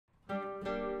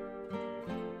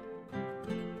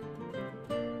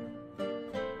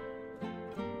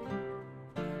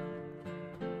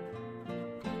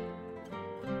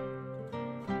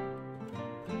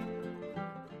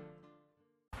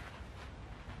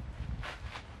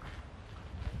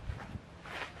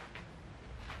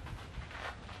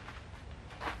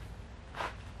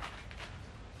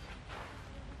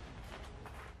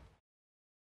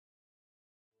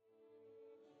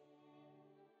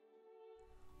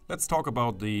Let's talk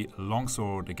about the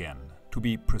longsword again, to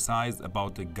be precise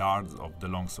about the guards of the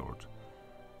longsword.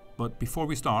 But before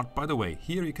we start, by the way,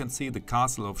 here you can see the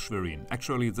castle of Schwerin.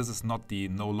 Actually, this is not the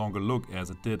no longer look as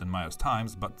it did in Meyer's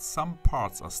times, but some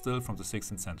parts are still from the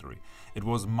 16th century. It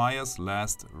was Meyer's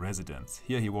last residence.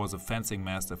 Here he was a fencing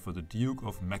master for the Duke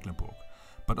of Mecklenburg.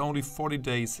 But only 40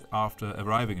 days after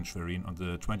arriving in Schwerin on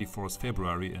the 24th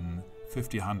February in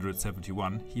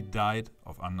 1571, he died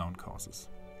of unknown causes.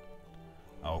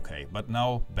 Okay, but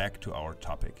now back to our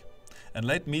topic. In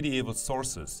late medieval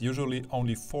sources, usually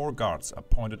only 4 guards are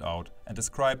pointed out and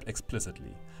described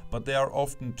explicitly, but there are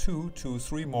often 2 to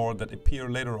 3 more that appear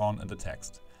later on in the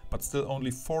text. But still only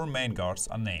 4 main guards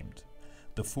are named: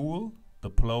 the Fool,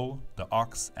 the Plow, the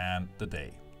Ochs and the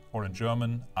Day, or in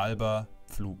German Alber,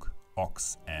 Pflug,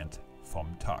 Ochs and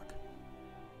Vom Tag.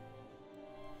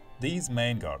 These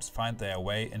main guards find their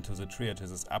way into the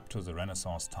treatises up to the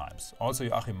Renaissance times. Also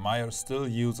Joachim Meyer still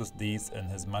uses these in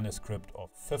his manuscript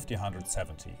of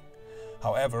 1570.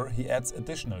 However, he adds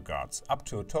additional guards, up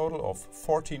to a total of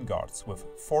 14 guards, with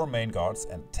 4 main guards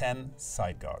and 10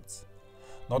 side guards.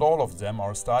 Not all of them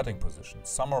are starting positions,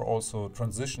 some are also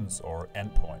transitions or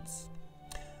endpoints.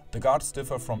 The guards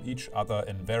differ from each other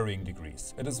in varying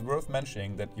degrees. It is worth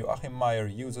mentioning that Joachim Meyer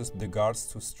uses the guards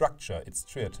to structure its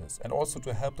treatise and also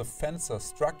to help the fencer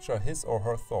structure his or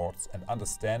her thoughts and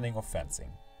understanding of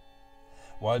fencing.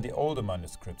 While the older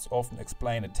manuscripts often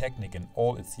explain a technique in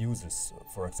all its uses,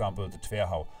 for example the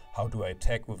Tverhau, how do I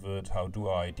attack with it, how do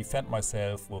I defend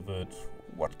myself with it,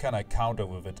 what can I counter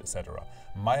with it, etc.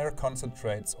 Meyer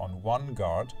concentrates on one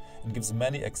guard and gives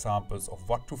many examples of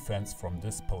what to fence from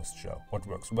this posture, what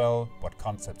works well, what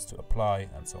concepts to apply,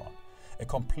 and so on. A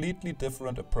completely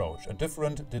different approach, a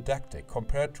different didactic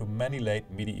compared to many late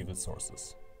medieval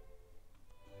sources.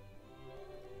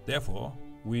 Therefore,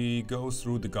 we go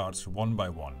through the guards one by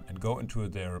one and go into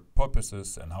their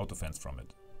purposes and how to fence from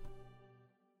it.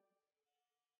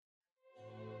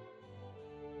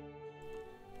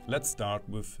 Let's start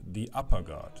with the upper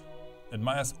guard. In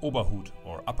Meyer's Oberhut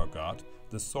or upper guard,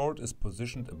 the sword is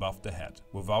positioned above the head,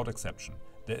 without exception.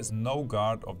 There is no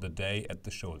guard of the day at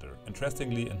the shoulder.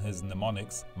 Interestingly, in his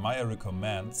mnemonics, Meyer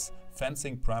recommends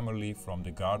fencing primarily from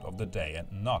the guard of the day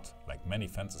and not, like many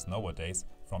fences nowadays,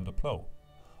 from the plow.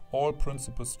 All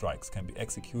principal strikes can be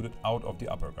executed out of the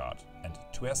upper guard, and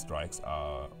twer strikes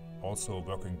are also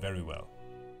working very well.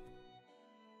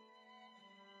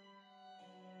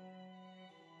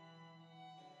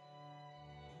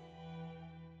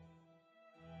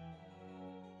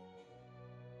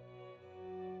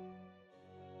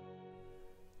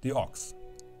 The Ochs.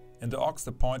 In the Ochs,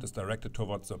 the point is directed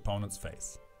towards the opponent's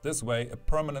face. This way, a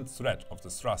permanent threat of the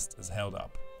thrust is held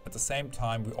up. At the same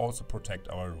time, we also protect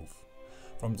our roof.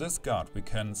 From this guard we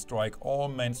can strike all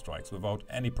main strikes without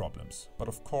any problems, but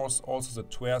of course also the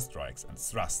twer strikes and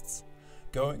thrusts.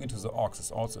 Going into the Ochs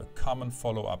is also a common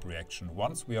follow-up reaction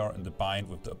once we are in the bind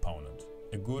with the opponent.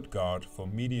 A good guard for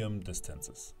medium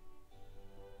distances.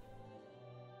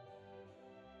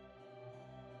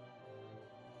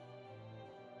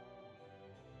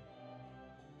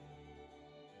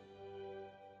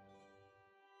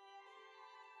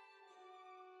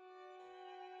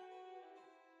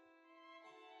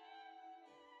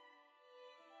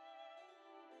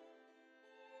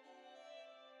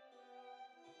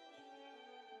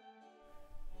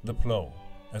 The Plow.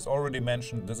 As already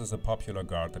mentioned, this is a popular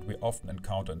guard that we often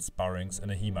encounter in sparrings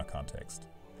in a HEMA context.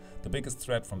 The biggest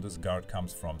threat from this guard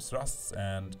comes from thrusts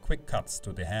and quick cuts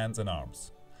to the hands and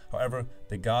arms. However,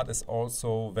 the guard is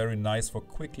also very nice for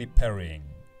quickly parrying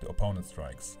the opponent's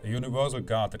strikes. A universal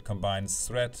guard that combines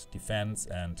threat, defense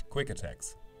and quick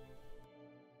attacks.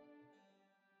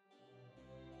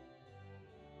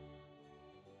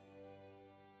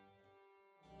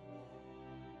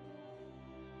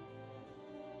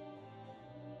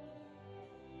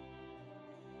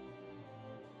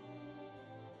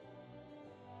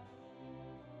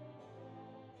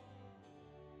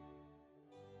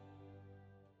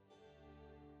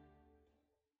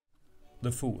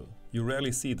 The Fool. You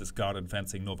rarely see this guard in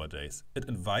fencing nowadays. It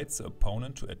invites the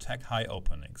opponent to attack high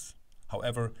openings.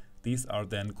 However, these are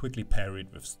then quickly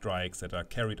parried with strikes that are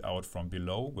carried out from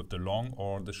below with the long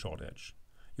or the short edge.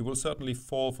 You will certainly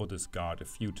fall for this guard a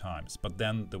few times, but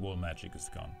then the whole magic is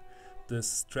gone.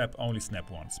 This trap only snaps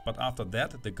once, but after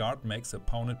that the guard makes the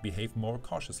opponent behave more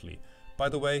cautiously. By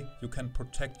the way, you can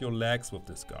protect your legs with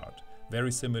this guard,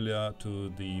 very similar to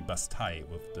the bastaille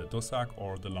with the dussac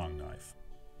or the long knife.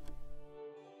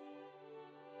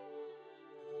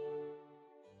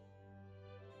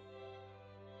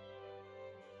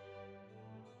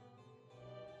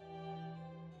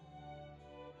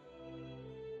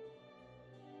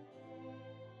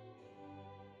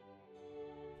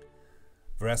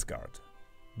 Vress guard.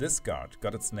 This guard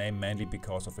got its name mainly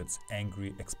because of its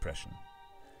angry expression.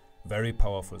 Very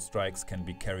powerful strikes can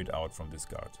be carried out from this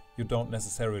guard. You don't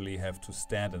necessarily have to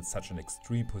stand in such an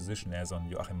extreme position as on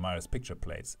Joachim Meyer's picture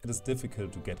plates. It is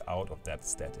difficult to get out of that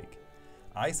static.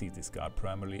 I see this guard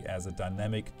primarily as a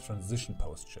dynamic transition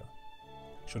posture.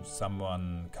 Should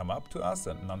someone come up to us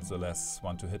and nonetheless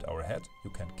want to hit our head,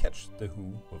 you can catch the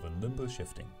who with a nimble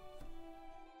shifting.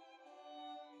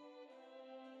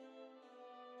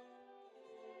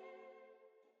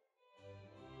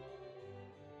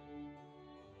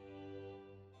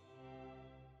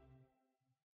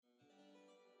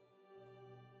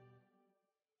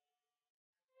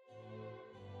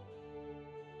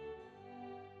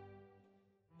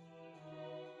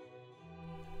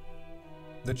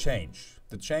 The change.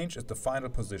 The change is the final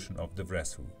position of the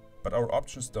Vresshu, but our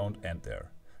options don't end there.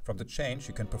 From the change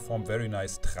you can perform very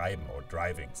nice Treiben or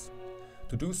drivings.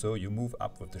 To do so you move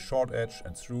up with the short edge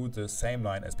and through the same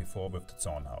line as before with the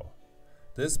Zornhut.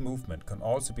 This movement can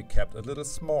also be kept a little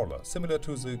smaller, similar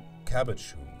to the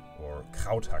Cabbage or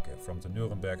Krauthacke from the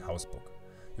Nuremberg Hausbook.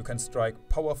 You can strike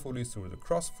powerfully through the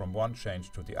cross from one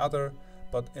change to the other,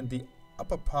 but in the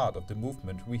upper part of the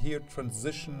movement we here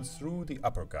transition through the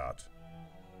upper guard.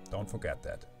 Don't forget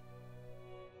that.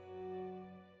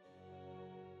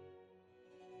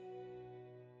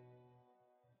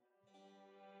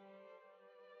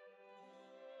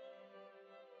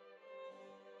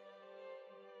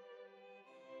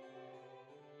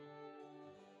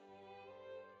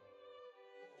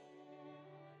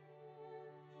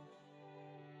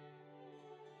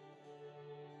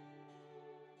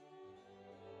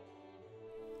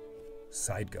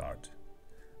 Side guard.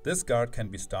 This guard can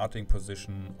be starting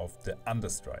position of the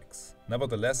understrikes.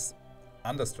 Nevertheless,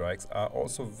 understrikes are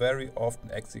also very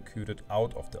often executed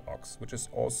out of the Ochs, which is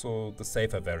also the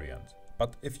safer variant.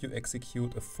 But if you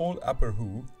execute a full upper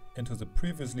hoo into the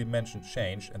previously mentioned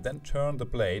change and then turn the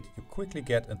blade, you quickly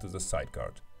get into the side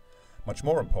guard. Much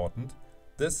more important,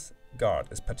 this guard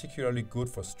is particularly good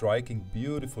for striking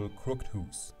beautiful crooked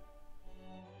hoos.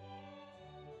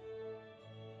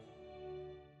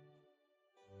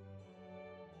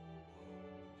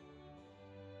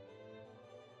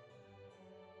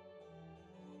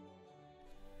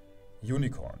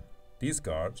 Unicorn. This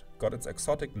guard got its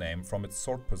exotic name from its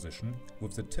sword position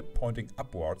with the tip pointing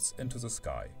upwards into the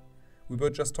sky. We were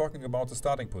just talking about the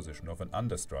starting position of an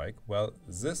understrike, well,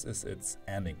 this is its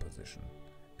ending position.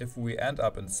 If we end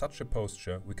up in such a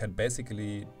posture, we can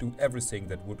basically do everything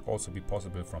that would also be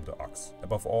possible from the Ochs.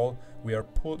 Above all, we are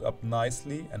pulled up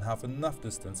nicely and have enough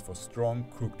distance for strong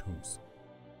crooked hoos.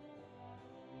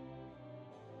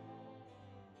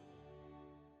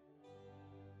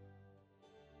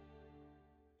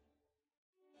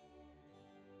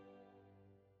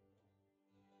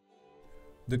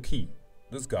 The key.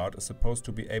 This guard is supposed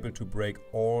to be able to break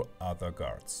all other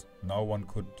guards. Now one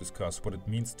could discuss what it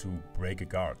means to break a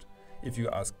guard. If you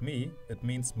ask me, it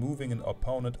means moving an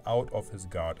opponent out of his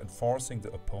guard and forcing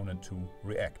the opponent to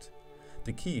react.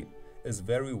 The key is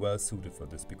very well suited for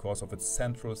this because of its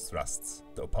central thrusts.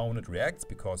 The opponent reacts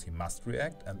because he must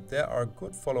react, and there are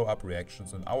good follow-up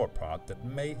reactions on our part that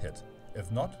may hit.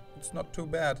 If not, it's not too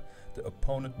bad. The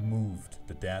opponent moved.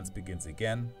 The dance begins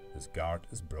again. His guard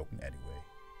is broken anyway.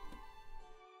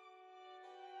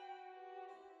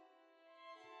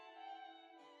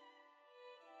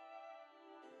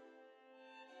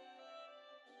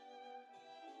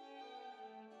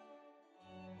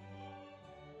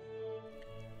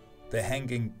 The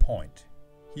hanging point.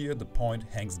 Here the point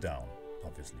hangs down,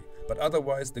 obviously, but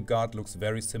otherwise the guard looks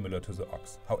very similar to the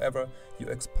Ochs. However, you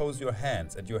expose your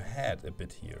hands and your head a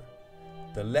bit here.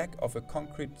 The lack of a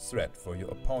concrete threat for your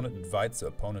opponent invites the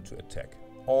opponent to attack.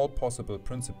 All possible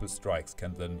principal strikes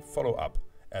can then follow up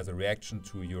as a reaction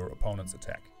to your opponent's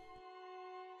attack.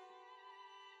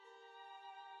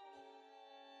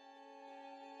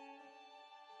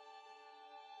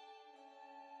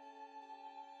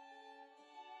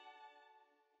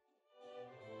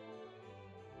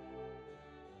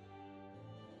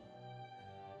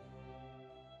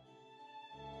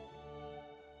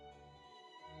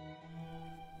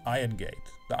 Iron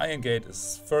Gate. The Iron Gate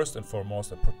is first and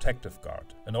foremost a protective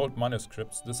guard. In old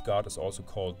manuscripts, this guard is also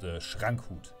called the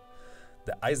Schrankhut.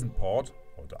 The Eysenport,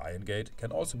 or the Iron Gate,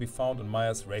 can also be found in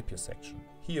Meyer's rapier section.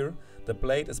 Here, the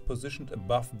blade is positioned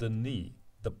above the knee.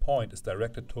 The point is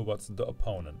directed towards the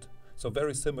opponent, so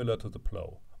very similar to the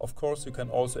Plow. Of course, you can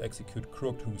also execute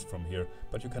crooked hoos from here,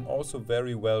 but you can also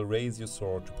very well raise your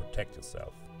sword to protect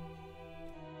yourself.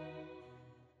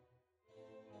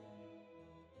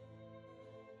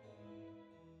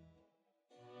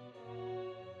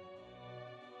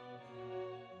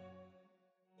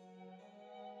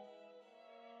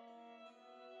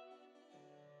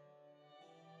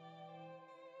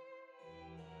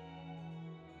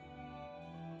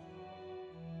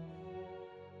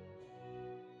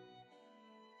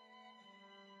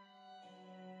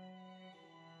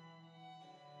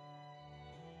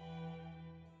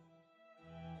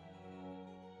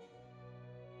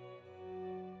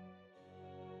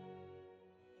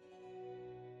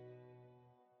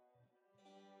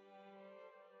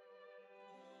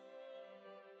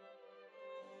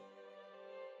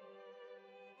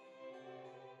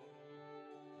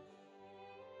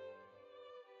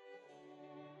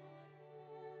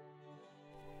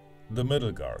 The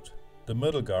middle guard. The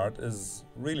middle guard is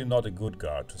really not a good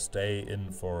guard to stay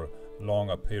in for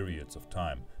longer periods of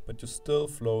time, but you still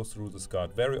flow through this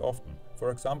guard very often,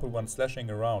 for example when slashing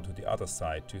around to the other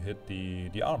side to hit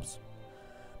the arms.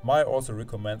 Meyer also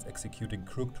recommends executing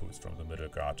crook tools from the middle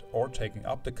guard or taking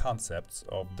up the concepts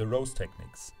of the rose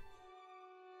techniques.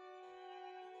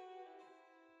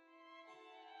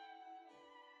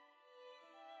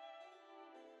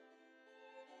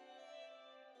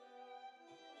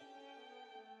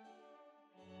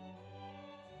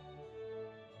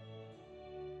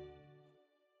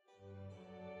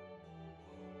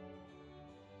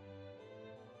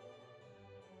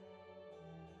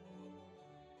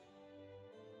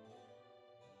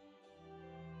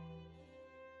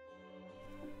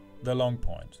 The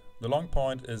Longpoint. The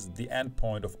Longpoint is the end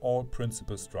point of all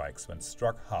principal strikes when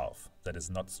struck half, that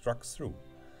is not struck through.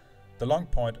 The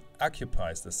Longpoint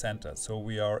occupies the center, so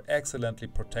we are excellently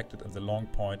protected in the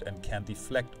Longpoint and can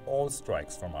deflect all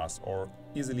strikes from us or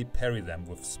easily parry them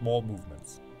with small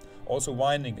movements. Also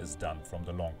winding is done from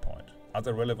the Longpoint.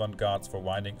 Other relevant guards for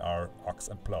winding are Ochs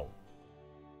and Plow.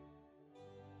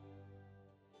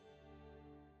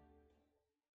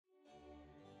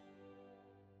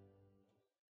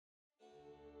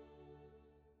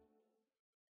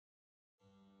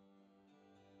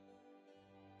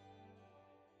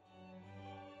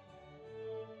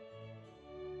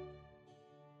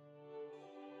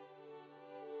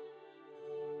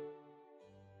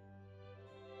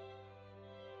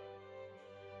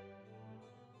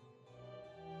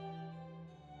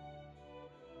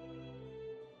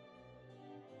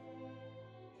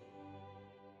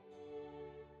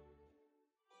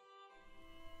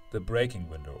 The breaking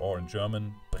window, or in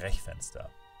German Brechfenster.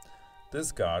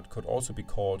 This guard could also be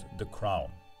called the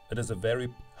crown. It is a very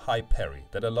high parry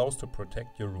that allows to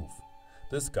protect your roof.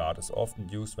 This guard is often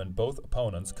used when both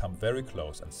opponents come very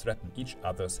close and threaten each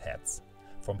other's heads.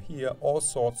 From here, all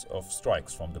sorts of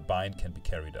strikes from the bind can be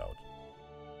carried out.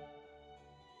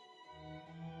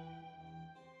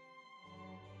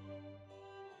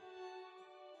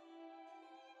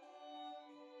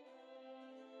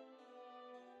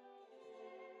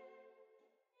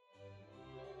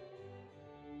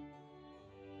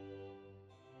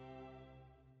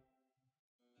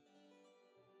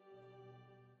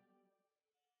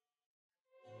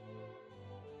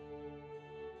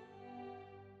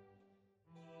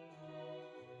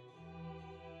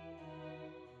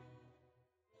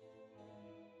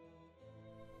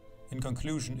 In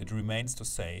conclusion, it remains to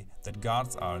say that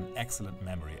guards are an excellent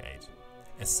memory aid.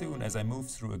 As soon as I move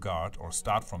through a guard or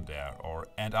start from there or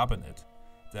end up in it,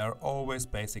 there are always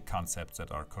basic concepts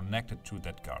that are connected to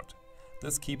that guard.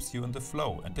 This keeps you in the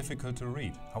flow and difficult to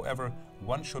read. However,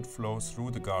 one should flow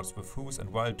through the guards with whos and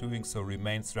while doing so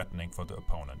remain threatening for the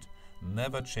opponent.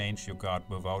 Never change your guard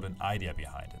without an idea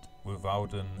behind it,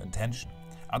 without an intention.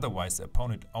 Otherwise, the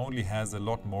opponent only has a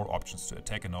lot more options to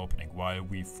attack an opening while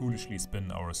we foolishly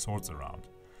spin our swords around.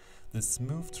 This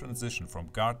smooth transition from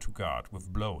guard to guard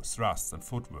with blows, thrusts and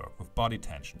footwork, with body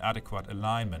tension, adequate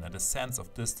alignment and a sense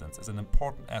of distance is an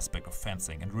important aspect of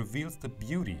fencing and reveals the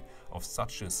beauty of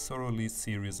such a thoroughly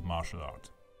serious martial art.